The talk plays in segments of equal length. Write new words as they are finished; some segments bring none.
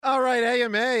right,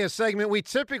 AMA, a segment we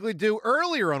typically do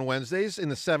earlier on Wednesdays in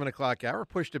the 7 o'clock hour.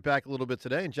 Pushed it back a little bit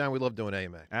today. And, John, we love doing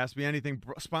AMA. Ask Me Anything,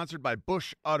 sponsored by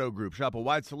Bush Auto Group. Shop a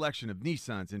wide selection of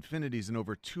Nissans, Infinitis, and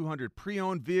over 200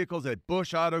 pre-owned vehicles at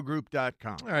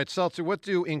bushautogroup.com. All right, Seltzer, what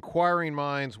do inquiring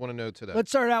minds want to know today?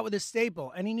 Let's start out with a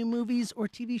staple. Any new movies or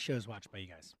TV shows watched by you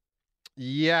guys?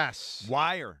 Yes.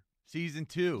 Wire, Season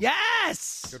 2.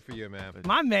 Yes! Good for you, man.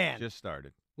 My man. Just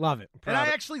started. Love it. And I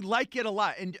actually like it a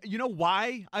lot. And you know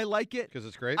why I like it? Because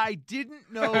it's great? I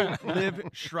didn't know Liv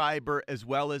Schreiber as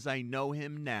well as I know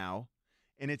him now.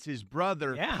 And it's his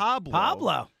brother,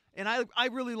 Pablo. And I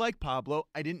really like Pablo.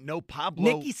 I didn't know Pablo.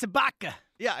 Nikki Sabaka.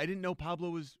 Yeah, I didn't know Pablo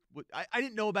was – I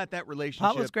didn't know about that relationship.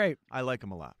 Pablo's great. I like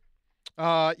him a lot.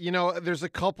 There's a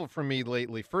couple for me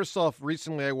lately. First off,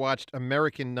 recently I watched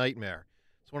American Nightmare.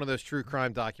 It's one of those true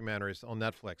crime documentaries on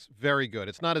Netflix. Very good.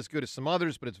 It's not as good as some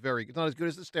others, but it's very good. It's not as good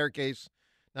as The Staircase.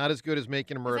 Not as good as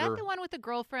Making a Murder. Is that the one with the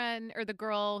girlfriend or the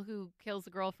girl who kills the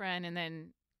girlfriend and then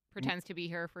pretends to be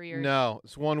her for years? No.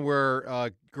 It's one where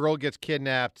a girl gets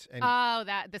kidnapped. And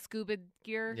the scuba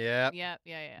gear? Yeah.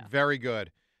 Yeah. Very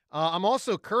good. I'm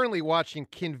also currently watching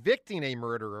Convicting a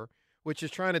Murderer, which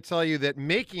is trying to tell you that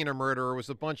making a murderer was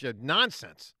a bunch of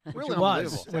nonsense. Really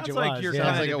unbelievable. Which it Sounds like was, you're yeah.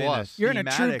 kind Sounds like of it was. You're in a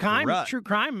true thematic rut.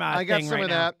 crime I got thing some right of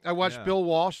now. that. I watched Yeah. Bill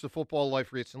Walsh, The Football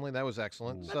Life, recently. That was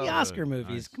excellent. The Oscar movies.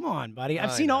 Nice. Come on, buddy. I've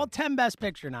I seen know. all 10 Best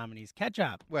Picture nominees. Catch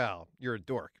up. Well, you're a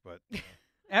dork, but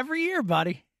Every year,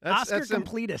 buddy. That's Oscar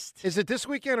completist. is it this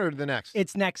weekend or the next?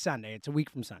 It's next Sunday. It's a week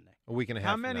from Sunday. A week and a half.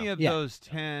 How from many now. of Yeah. those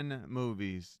 10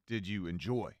 movies did you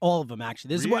enjoy? All of them, actually.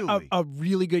 This is Really? a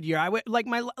really good year. Like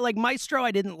Maestro. I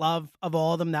didn't love of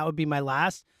all of them. That would be my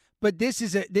last. But this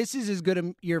is as good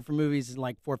a year for movies in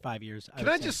like 4 or 5 years. Can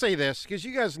I just say this? Because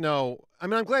you guys know, I'm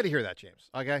glad to hear that,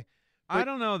 James. Okay? I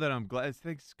don't know that I'm glad.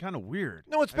 It's kind of weird.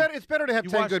 No, it's better. It's better to have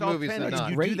You 10 watched good all movies 10, than and not.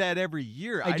 you Great. do that every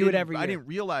year. I do it every I year. didn't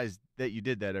realize that you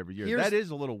did that every year. Here's- That is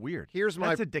a little weird. Here's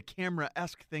my. That's a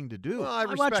DeCamera-esque thing to do. Well, I I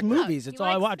respect watch that. movies. It's He all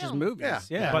I likes watch is film. movies. Yeah.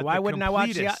 Yeah. But Why the wouldn't I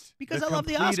watch the completest- because I love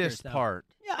the Oscars completest though. part.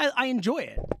 Yeah, I enjoy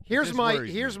it. Here's This my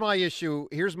worries here's me. my issue.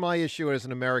 Here's my issue as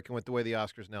an American with the way the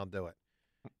Oscars now do it.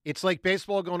 It's like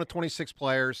baseball going to 26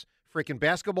 players. Freaking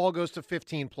basketball goes to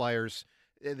 15 players.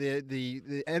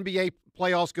 The NBA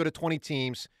playoffs go to 20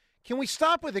 teams. Can we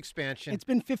stop with expansion? It's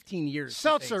been 15 years.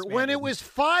 since they Seltzer, when it expanded. was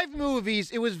 5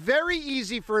 movies, it was very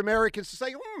easy for Americans to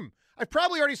say, I've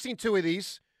probably already seen 2 of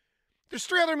these. There's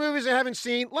 3 other movies I haven't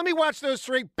seen. Let me watch those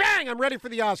 3. Bang, I'm ready for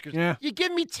the Oscars. Yeah. You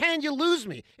give me 10, you lose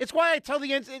me. It's why I tell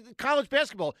college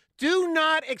basketball, do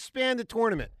not expand the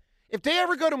tournament. If they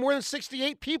ever go to more than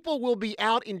 68, people will be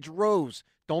out in droves.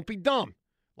 Don't be dumb.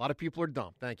 A lot of people are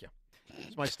dumb. Thank you.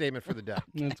 That's my statement for the day.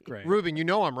 That's great. Ruben, you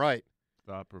know I'm right.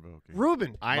 Stop provoking.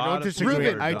 Ruben. I Lot don't of disagree.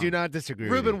 Ruben. I do not disagree.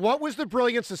 Ruben, with what was the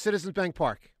brilliance of Citizens Bank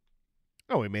Park?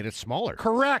 you. Oh, we made it smaller.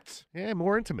 Correct. Yeah,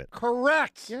 more intimate.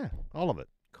 Correct. Yeah, all of it.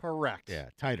 Correct. Yeah,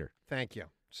 tighter. Thank you.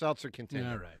 Seltzer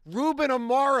continued. All right. Ruben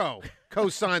Amaro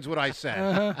co-signs what I said.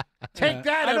 Uh-huh. Take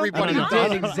that, I don't everybody. think who he does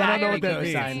did it. exactly I don't know what what that that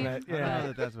means. assignment. I don't know Yeah.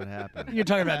 that that's what happened. You're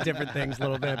talking about different things a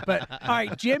little bit. But, all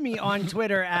right, Jimmy on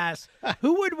Twitter asks,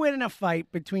 who would win in a fight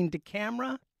between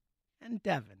DeCamera and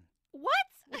Devin?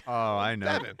 What? Oh, I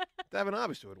know. Devin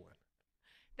obviously would win.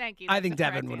 Thank you. I That's think the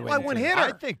correct Devin would answer. win. Well, I wouldn't hit her.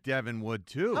 I think Devin would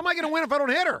too. How am I going to win if I don't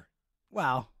hit her?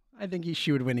 Well, I think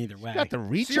she would win either way. Got the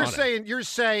reach So on it. you're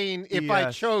saying if I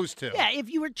Yes. chose to. Yeah, if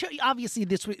you were obviously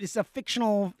this is a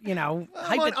fictional,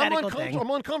 hypothetical thing. I'm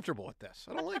uncomfortable with this.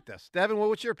 I don't like this. Devin,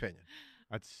 what's your opinion?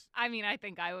 That's I mean, I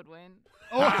think I would win.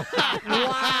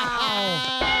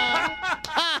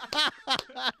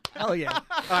 Hell yeah.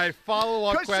 All right,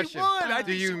 follow-up 'Cause she question. would. I Do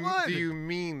think she you would. do you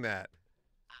mean that?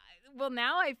 Well,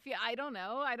 now I feel I don't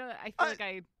know. I feel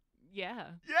like yeah.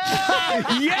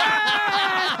 yeah. Yeah!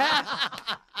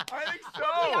 I think so.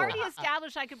 We already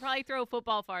established I could probably throw a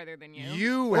football farther than you.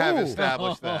 You have Ooh.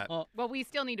 established that. Well, we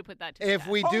still need to put that to If test.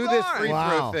 we do Hold this on. free throw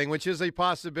Wow. thing, which is a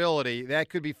possibility, that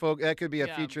could be a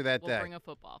Yeah, feature that we'll day. bring a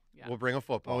football. Yeah. We'll bring a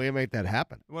football. Oh, we make that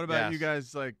happen. What about you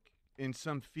Yes. guys, like, in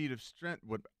some feat of strength?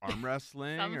 What, arm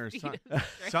wrestling Some or feat some, of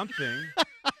strength. something?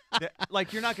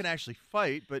 Like, you're not going to actually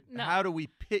fight, but No. how do we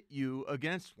pit you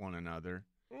against one another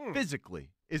Hmm.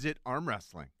 physically? Is it arm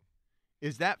wrestling?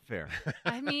 Is that fair?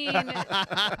 I mean, arm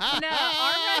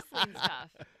wrestling stuff,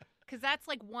 because that's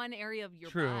like one area of your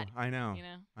True. body. I know. You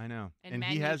know, I know. and, he men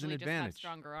has an usually just have advantage.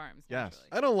 stronger arms. Yes. naturally.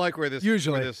 I don't like where this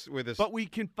Usually. where this But we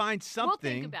can find We'll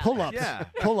something. think about Pull-ups. Yeah.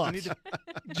 Pull-ups. We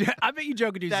need to- I bet you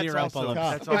Joe could do That's 0 also- pull-ups.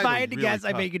 that's If I also had to really guess,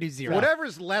 I tough. bet you could do 0.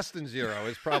 whatever's less than 0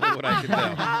 is probably what I can do.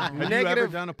 Have you ever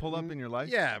Negative. done a pull-up in your life?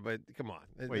 Yeah, but come on.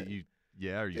 Wait, you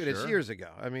Yeah, are you Dude, sure? it's years ago.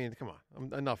 I mean, come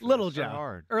on. Enough. of Little this. Joe,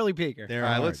 hard. early peaker. They're All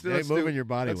right, hard. let's do- They let's move do- in your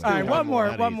body. let's weight. All right,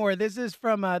 do one more. This is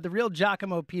from the real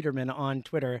Giacomo Peterman on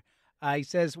Twitter. He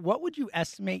says, "What would you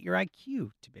estimate your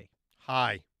IQ to be?"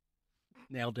 High.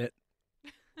 Nailed it.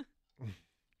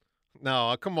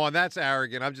 No, come on. That's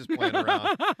arrogant. I'm just playing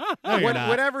around. No, you're not.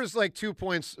 Whatever's like 2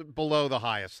 points below the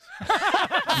highest.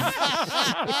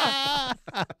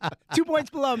 2 points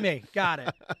below me. Got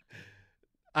it.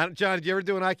 John, did you ever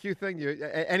do an IQ thing?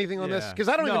 Anything on this? Yeah. Because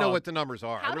I don't even know No. what the numbers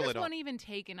are. How I really does don't. one even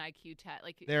take an IQ test?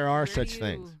 Like There are where such do you-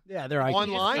 things. Yeah, they're IQ.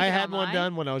 Online? I had Online? one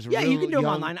done when I was Yeah, real you can do them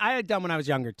young. online. I had done when I was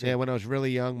younger too. Yeah, when I was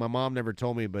really young. My mom never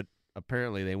told me, but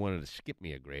apparently they wanted to skip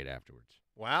me a grade afterwards.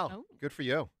 Wow. Oh. Good for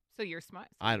you. So you're smart.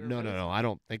 So I you're no. really I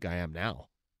don't think I am now.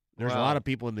 There's a Wow. lot of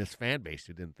people in this fan base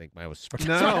who didn't think I was smart.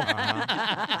 No.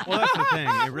 Uh-huh. Well, that's the thing.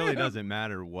 It really doesn't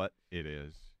matter what it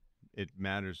is. It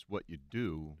matters what you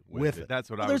do with it. That's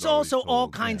what I was There's always also all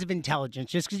told. kinds of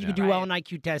intelligence. Just because you Yeah. can do well Right. on an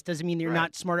IQ test doesn't mean you're Right.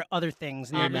 not smart at other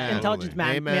things. And Amen. intelligence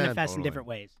Totally. Amen. manifests in Totally. different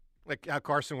ways. Like how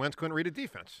Carson Wentz couldn't read a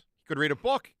defense. He could read a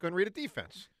book, couldn't read a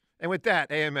defense. And with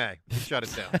that, AMA, shut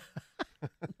it down.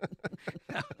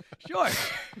 Sure.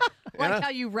 Like how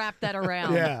you wrap that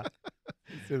around. Yeah.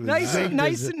 nice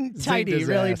and tidy.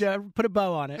 Really, to put a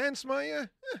bow on it. Hence my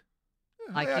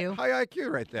IQ? high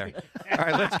IQ right there. All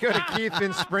right, let's go to Keith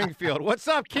in Springfield. What's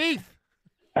up, Keith?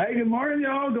 Hey, good morning,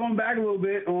 y'all. Going back a little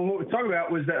bit on what we're talking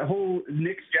about was that whole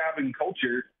Nick's job and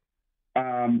culture.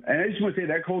 And I just want to say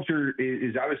that culture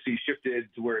is obviously shifted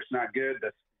to where it's not good.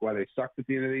 That's why they sucked at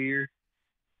the end of the year.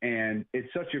 And it's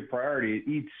such a priority. It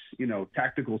eats,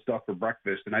 tactical stuff for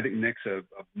breakfast. And I think Nick's a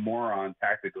moron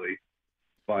tactically.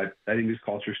 But I think this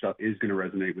culture stuff is going to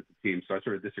resonate with the team. So I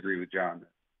sort of disagree with John.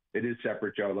 It is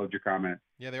separate, Joe. I loved your comment.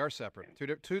 Yeah, they are separate.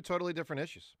 Two totally different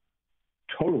issues.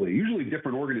 Totally. Usually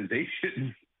different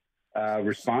organizations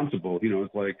responsible.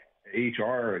 It's like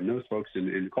HR and those folks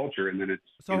in culture, and then it's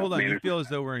So hold on, you management. feel as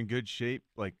though we're in good shape,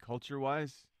 like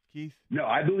culture-wise, Keith? No,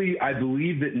 I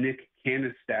believe that Nick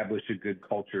can establish a good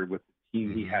culture with the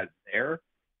team he has there.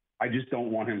 I just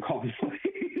don't want him calling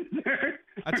plays there.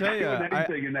 I tell you,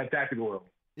 anything in that tactical world.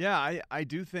 Yeah, I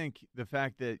do think the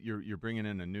fact that you're bringing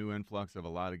in a new influx of a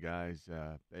lot of guys,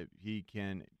 that he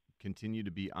can continue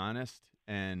to be honest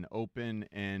and open,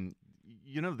 and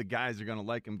the guys are going to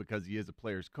like him because he is a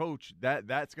player's coach.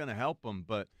 That's going to help him,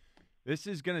 but this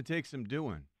is going to take some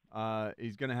doing.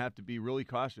 He's going to have to be really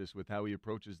cautious with how he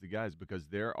approaches the guys because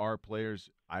there are players,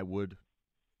 I would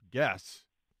guess,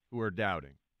 who are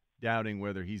doubting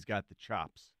whether he's got the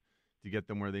chops to get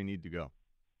them where they need to go.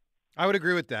 I would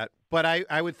agree with that, but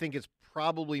I would think it's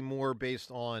probably more based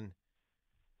on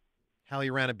how he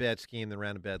ran a bad scheme than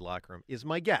ran a bad locker room, is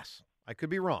my guess. I could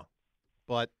be wrong,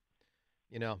 but,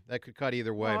 that could cut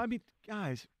either way. Well, I mean,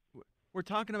 guys, we're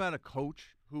talking about a coach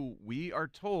who we are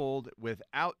told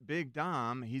without Big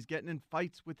Dom, he's getting in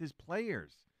fights with his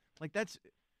players. Like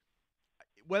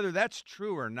whether that's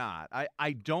true or not,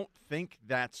 I don't think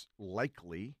that's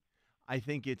likely. I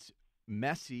think it's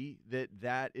messy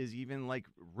that is even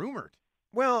rumored.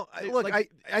 Well, look,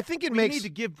 I think we need to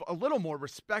give a little more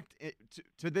respect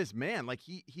to this man. Like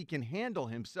he can handle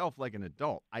himself like an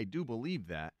adult. I do believe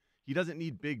that. He doesn't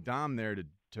need Big Dom there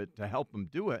to help him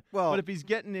do it. Well, but if he's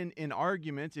getting in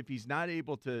arguments, if he's not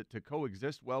able to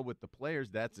coexist well with the players,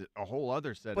 that's a whole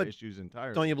other set of issues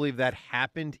entirely. Don't you believe that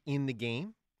happened in the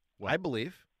game? What? I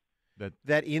believe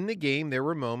that in the game there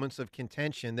were moments of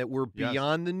contention that were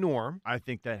beyond the norm. I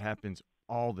think that happens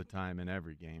all the time in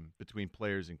every game between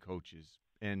players and coaches,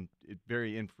 and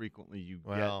very infrequently you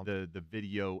get the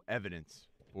video evidence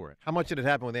for it. How much did it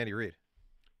happen with Andy Reid?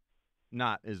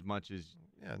 Not as much as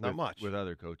not much with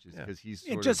other coaches because he's.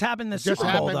 It just happened in the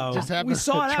Super Bowl, though. We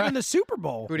saw it happen in the Super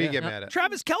Bowl. Who did he get mad at?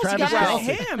 Travis Kelce got mad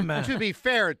at him. To be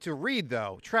fair to Reid,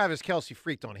 though, Travis Kelce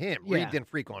freaked on him. Yeah. Reid didn't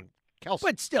freak on Kelce.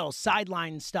 But still,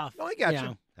 sideline stuff. No, I got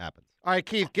you. Happens. All right,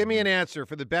 Keith, give me an answer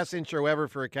for the best intro ever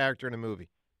for a character in a movie.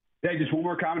 Hey, just one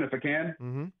more comment if I can.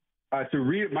 Mm-hmm. So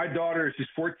Rita, my daughter, she's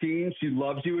 14. She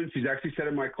loves you, and she's actually said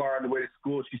in my car on the way to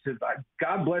school, she says,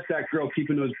 God bless that girl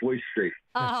keeping those boys straight.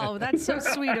 Oh, that's so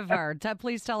sweet of her.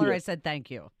 Please tell her I said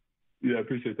thank you. Yeah, I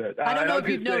appreciate that. I don't know if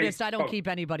was you've gonna say- noticed, I don't keep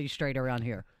anybody straight around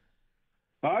here.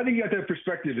 I think you got that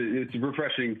perspective. It's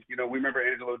refreshing. We remember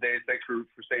Angelo days. Thanks for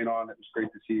staying on. It was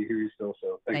great to see you here still,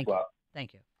 so thanks a lot.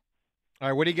 Thank you. All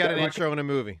right, what do you got an intro in a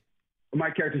movie? My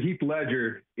character, Heath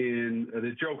Ledger, in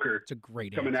The Joker. It's a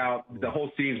great coming out. The whole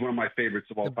scene is one of my favorites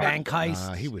of all The time. bank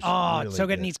heist. He was it's really so good.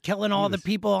 good. And he's killing all the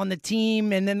people on the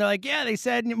team. And then they're like, they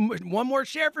said one more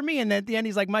share for me. And then at the end,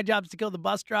 he's like, my job's to kill the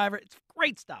bus driver. It's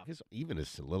great stuff. Even his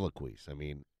soliloquies. I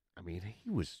mean, he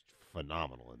was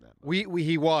phenomenal in that.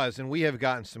 He was, and we have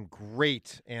gotten some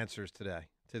great answers today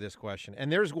to this question.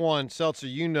 And there's one, Seltzer,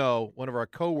 one of our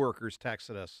coworkers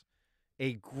texted us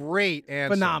a great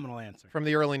answer. Phenomenal answer. From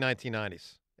the early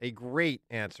 1990s. A great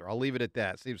answer. I'll leave it at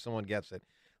that. See if someone gets it.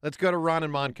 Let's go to Ron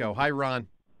and Monco. Hi, Ron.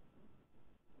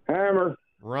 Hammer.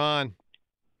 Ron.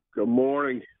 Good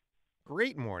morning.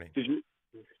 Great morning. Did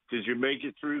you make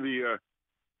it through the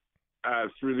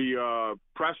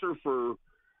presser for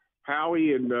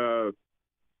Howie and?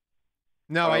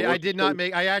 No, I did not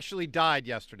make. I actually died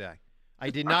yesterday. I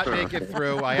did not make it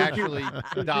through. I actually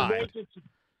died.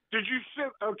 Did you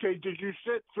sit? Okay. Did you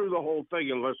sit through the whole thing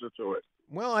and listen to it?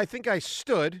 Well, I think I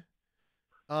stood.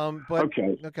 But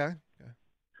okay. Okay.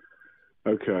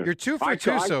 You're 2 for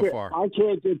 2 so far. I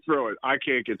can't get through it.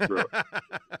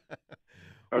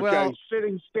 Okay. Well,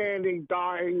 sitting, standing,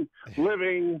 dying,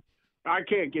 living. I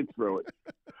can't get through it.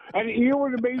 And you know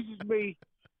what amazes me?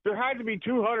 There had to be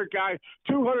 200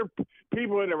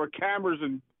 people in there with cameras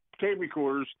and tape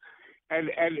recorders, and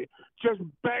just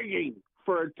begging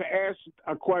to ask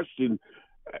a question,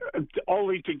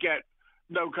 only to get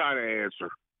no kind of answer.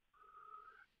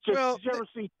 Did you ever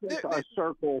see a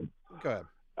circle? Go ahead.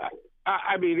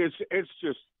 I mean,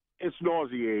 it's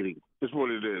nauseating, is what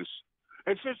it is.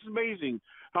 It's just amazing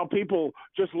how people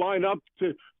just line up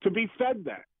to be fed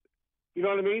that. You know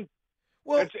what I mean?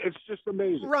 Well, it's just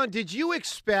amazing. Ron, did you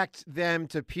expect them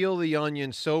to peel the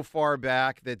onion so far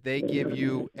back that they give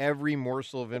you every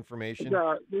morsel of information?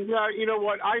 Yeah, you know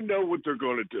what? I know what they're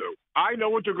going to do. I'm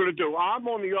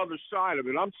on the other side of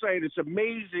it. I'm saying it's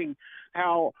amazing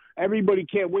how everybody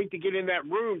can't wait to get in that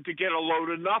room to get a load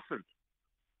of nothing.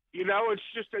 You know, it's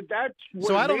just that's.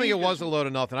 So I don't think it was a load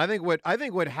of nothing. I think what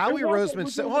Howie Roseman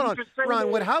said. Hold on,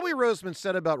 Ron. What Howie Roseman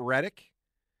said about Reddick,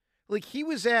 like he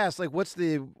was asked, like, what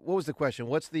was the question?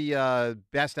 What's the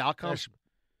best outcome?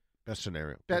 Best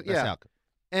scenario. Best outcome.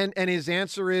 And his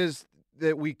answer is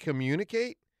that we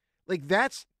communicate. Like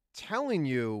that's telling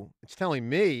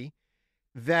me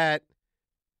that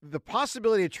the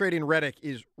possibility of trading Reddick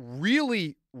is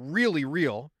really, really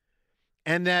real,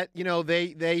 and that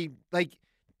they like.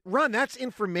 Ron, that's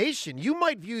information. You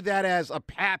might view that as a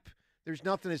pap, there's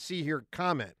nothing to see here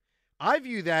comment. I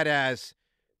view that as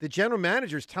the general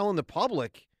manager's telling the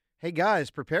public, hey, guys,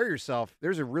 prepare yourself.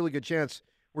 There's a really good chance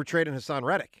we're trading Hassan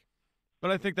Reddick. But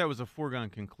I think that was a foregone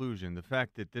conclusion. The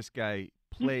fact that this guy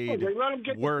played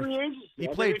he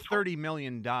played $30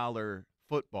 million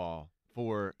football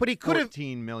for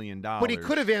 $14 million. But he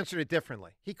could have answered it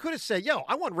differently. He could have said,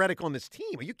 I want Reddick on this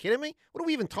team. Are you kidding me? What are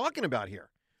we even talking about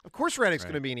here? Of course Reddick's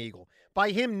going to be an Eagle. By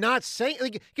him not saying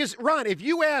 – because, Ron, if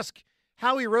you ask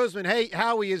Howie Roseman, hey,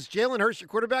 Howie, is Jalen Hurts your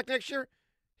quarterback next year?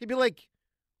 He'd be like,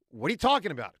 what are you talking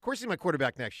about? Of course he's my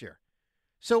quarterback next year.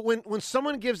 So when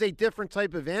someone gives a different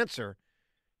type of answer,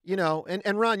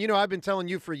 and Ron, I've been telling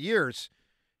you for years,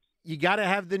 you got to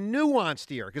have the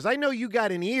nuanced ear. Because I know you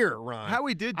got an ear, Ron.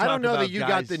 Howie did talk I don't know about that you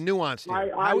got the nuanced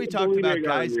ear. Howie talked about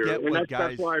guys get what guys –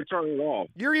 that's why I turn it off.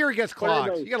 Your ear gets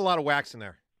clogged. You got a lot of wax in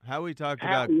there. Howie talked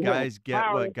about guys get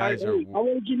what guys are. I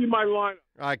want to give you my lineup.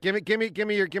 All right, give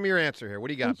me your answer here. What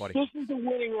do you got, buddy? This is the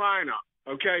winning lineup,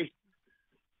 okay?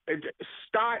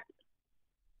 Stott,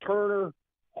 Turner,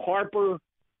 Harper,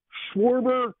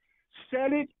 Schwarber.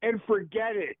 Set it and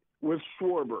forget it with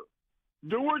Schwarber.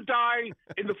 Do or die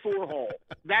in the 4-hole.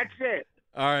 That's it.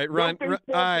 All right, Ron.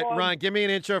 Ron, give me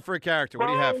an intro for a character. What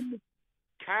do you have?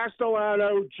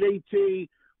 Castellano, JT.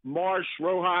 Marsh,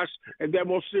 Rojas, and then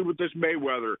we'll see with this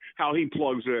Mayweather how he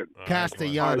plugs in.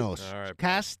 Castellanos. All right.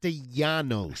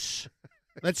 Castellanos.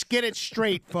 Let's get it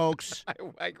straight, folks. I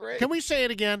agree. Can we say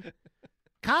it again?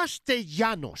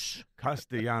 Castellanos.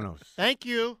 Thank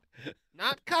you.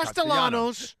 Not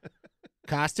Castellanos.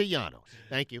 Castellanos.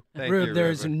 Thank you. Rube,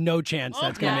 there's no chance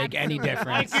that's going to make any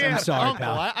difference. I'm sorry,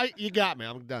 pal. You got me.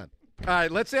 I'm done. All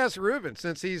right, let's ask Ruben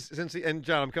since he and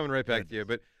John, I'm coming right back to you.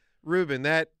 But Ruben,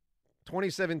 that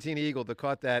 2017 Eagle that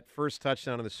caught that first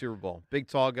touchdown in the Super Bowl. Big,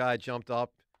 tall guy jumped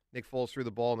up. Nick Foles threw the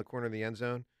ball in the corner of the end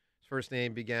zone. His first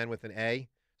name began with an A.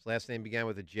 His last name began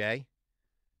with a J.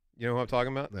 You know who I'm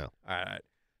talking about? No. All right.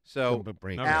 So,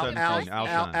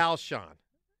 Alshon.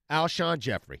 Alshon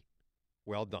Jeffrey.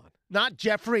 Well done. Not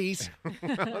Jeffries.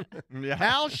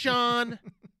 Alshon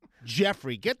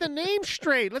Jeffrey. Get the name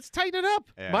straight. Let's tighten it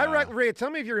up. Yeah. Ray, tell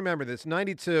me if you remember this.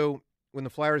 92, when the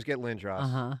Flyers get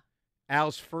Lindros.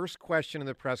 Al's first question in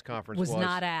the press conference was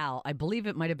not Al. I believe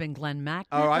it might have been Glenn Mack.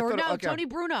 Tony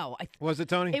Bruno. Was it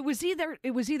Tony? It was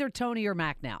either Tony or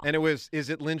Mack now. And is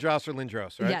it Lindros or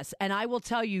Lindros, right? Yes, and I will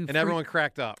tell you. And everyone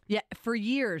cracked up. Yeah, for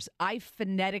years I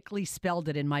phonetically spelled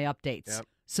it in my updates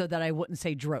so that I wouldn't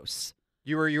say Dros.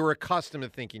 You were accustomed to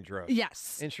thinking Droz.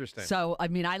 Yes. Interesting. So, I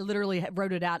mean, I literally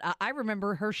wrote it out. I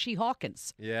remember Hershey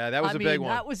Hawkins. Yeah, that was a big one.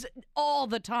 That was all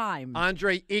the time.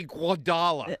 Andre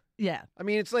Iguodala. Yeah. I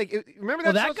mean, it's like, remember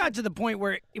Well, that? that got to the point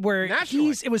where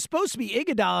Naturally. it was supposed to be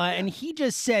Iguodala, and he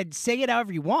just said, "Say it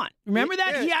however you want." Remember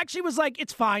that? Yeah. He actually was like,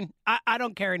 "It's fine. I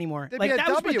don't care anymore." There'd Like be a that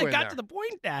was W what in they got there. to the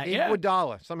point that. Yeah.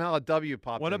 Iguodala. Somehow a W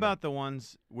popped What in about the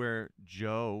ones where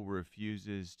Joe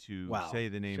refuses to Well, say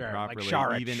the name sure, like properly,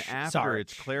 Saric. even after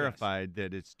it's Saric, clarified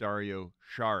that it's Dario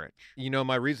Saric? there? You know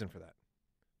my reason for that.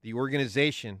 The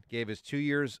organization gave us 2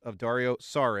 years of Dario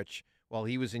Saric while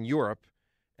he was in Europe,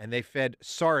 and they fed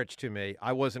Saric to me.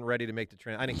 I wasn't ready to make the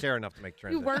transition. I didn't care enough to make the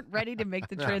You transition. weren't ready to make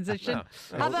the transition.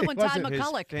 no. How about when Todd Wasn't his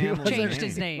McCulloch family changed name.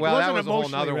 his name? Well, that Wasn't was a whole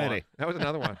emotionally nother one. ready. That was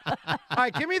another one. All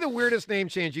right, give me the weirdest name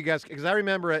change you guys, because I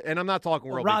remember it, and I'm not talking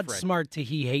worldly Rod Fred. Smart to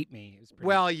he hate me. Is pretty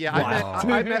Well, yeah,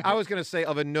 I was going to say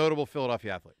of a notable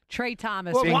Philadelphia athlete. Trey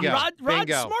Thomas. Well, Bingo. Rod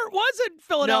Bingo. Smart was in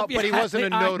Philadelphia. No, but he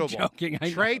wasn't a I'm notable. joking. I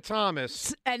know. Trey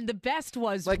Thomas, And the best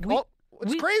was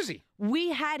it's we- crazy.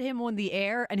 We had him on the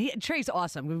air, and Trey's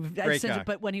awesome. Great guy.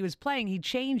 But when he was playing, he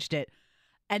changed it.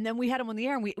 And then we had him on the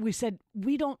air, and we said,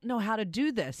 we don't know how to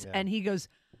do this. Yeah. And he goes,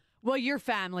 well, your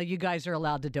family, you guys are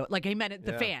allowed to do it. Like, he meant it,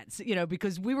 the Yeah. fans,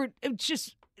 because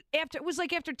it was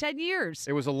like after 10 years.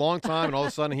 It was a long time, and all of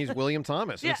a sudden he's William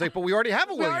Thomas. And it's Yeah. like, but we already have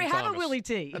a We William already Thomas. have a Willie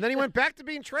T. And then he went back to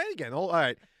being Trey again. All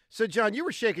right. So, John, you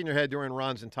were shaking your head during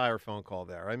Ron's entire phone call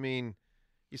there. I mean,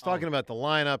 he's talking about the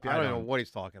lineup. I don't know what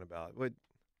he's talking about. But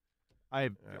I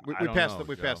we don't passed know,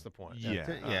 we Joe. passed the point.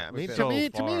 Yeah. I mean, So to me,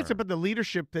 it's far. about the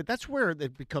leadership. That's where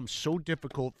it becomes so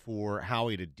difficult for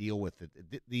Howie to deal with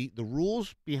it. The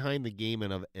rules behind the game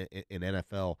in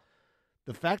NFL,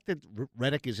 the fact that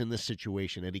Reddick is in this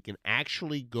situation and he can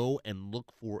actually go and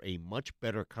look for a much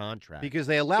better contract Because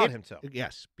they allowed him to.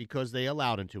 Yes, because they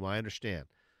allowed him to. I understand.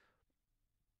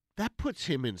 That puts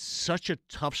him in such a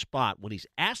tough spot when he's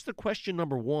asked the question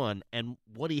number one and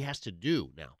what he has to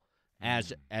do now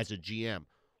as a GM.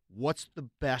 What's the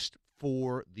best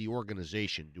for the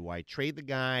organization? Do I trade the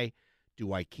guy?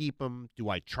 Do I keep him? Do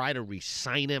I try to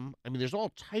re-sign him? I mean, there's all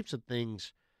types of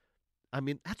things. I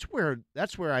mean, that's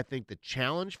where I think the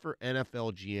challenge for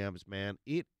NFL GMs, man,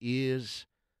 it is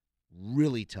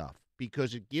really tough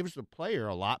because it gives the player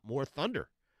a lot more thunder.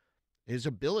 His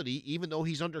ability, even though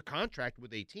he's under contract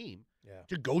with a team,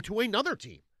 to go to another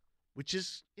team, which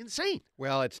is insane.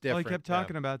 Well, it's different. Well, he kept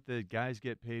talking about the guys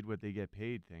get paid what they get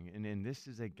paid thing, and this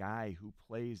is a guy who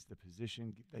plays the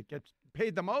position that gets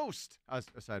paid the most,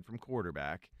 aside from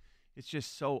quarterback. It's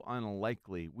just so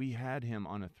unlikely. We had him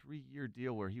on a 3-year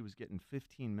deal where he was getting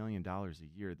 $15 million a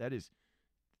year.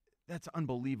 That's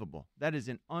unbelievable. That is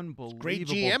an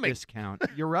unbelievable GMing. discount.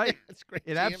 You're right. It's great.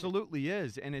 It GMing. absolutely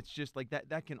is, and it's just like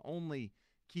that can only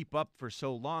keep up for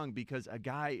so long because a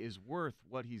guy is worth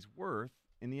what he's worth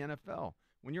in the NFL.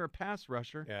 When you're a pass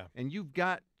rusher and you've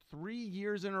got 3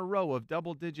 years in a row of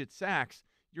double-digit sacks,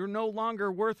 you're no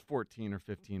longer worth $14 or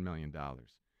 $15 million.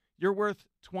 You're worth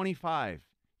 25.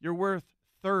 You're worth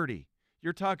 30.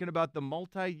 You're talking about the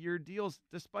multi-year deals,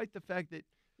 despite the fact that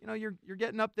you're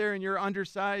getting up there and you're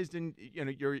undersized and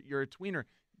you're a tweener.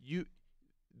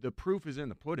 The proof is in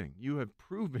the pudding. You have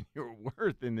proven your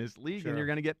worth in this league, and you're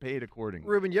going to get paid accordingly.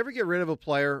 Ruben, you ever get rid of a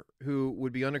player who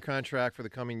would be under contract for the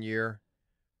coming year,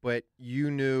 but you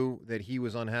knew that he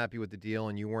was unhappy with the deal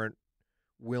and you weren't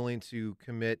willing to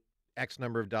commit X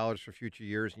number of dollars for future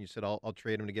years, and you said, I'll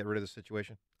trade him to get rid of the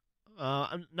situation?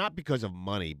 Not because of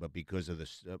money, but because of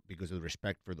the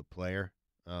respect for the player.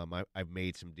 I've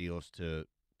made some deals to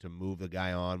move the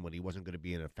guy on when he wasn't going to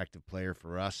be an effective player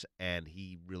for us, and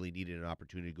he really needed an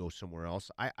opportunity to go somewhere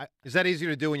else. Is that easier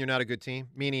to do when you're not a good team?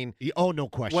 Meaning, no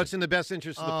question. what's in the best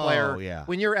interest of the player? Oh, yeah.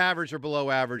 When you're average or below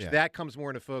average, that comes more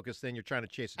into focus than you're trying to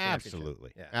chase a championship.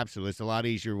 Absolutely, Yeah. absolutely. It's a lot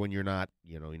easier when you're not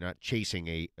chasing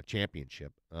a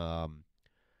championship.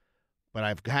 But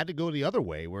I've had to go the other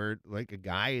way where, like, a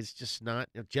guy is just not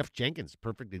Jeff Jenkins,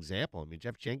 perfect example. I mean,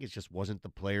 Jeff Jenkins just wasn't the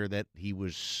player that he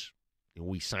was.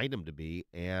 We signed him to be,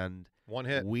 and one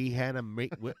hit. We had him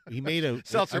make. He made a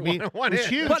Seltzer, one it was hit.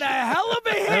 huge. But a hell of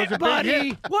a hit, was a big buddy.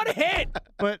 hit. What a hit.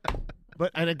 But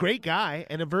and a great guy,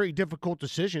 and a very difficult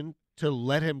decision to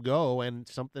let him go, and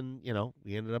something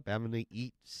we ended up having to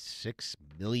eat $6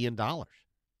 million. That's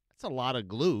a lot of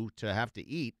glue to have to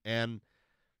eat, and.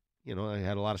 I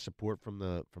had a lot of support from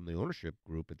the ownership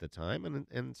group at the time,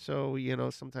 and so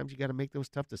sometimes you got to make those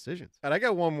tough decisions. And I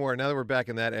got one more. Now that we're back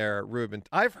in that era, Ruben,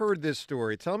 I've heard this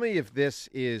story. Tell me if this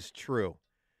is true.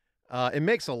 It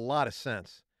makes a lot of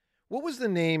sense. What was the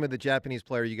name of the Japanese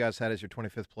player you guys had as your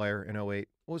 25th player in 08?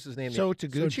 What was his name? So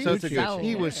Taguchi? So Taguchi.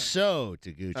 He was so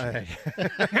Taguchi. All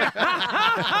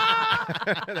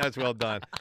right. That's well done.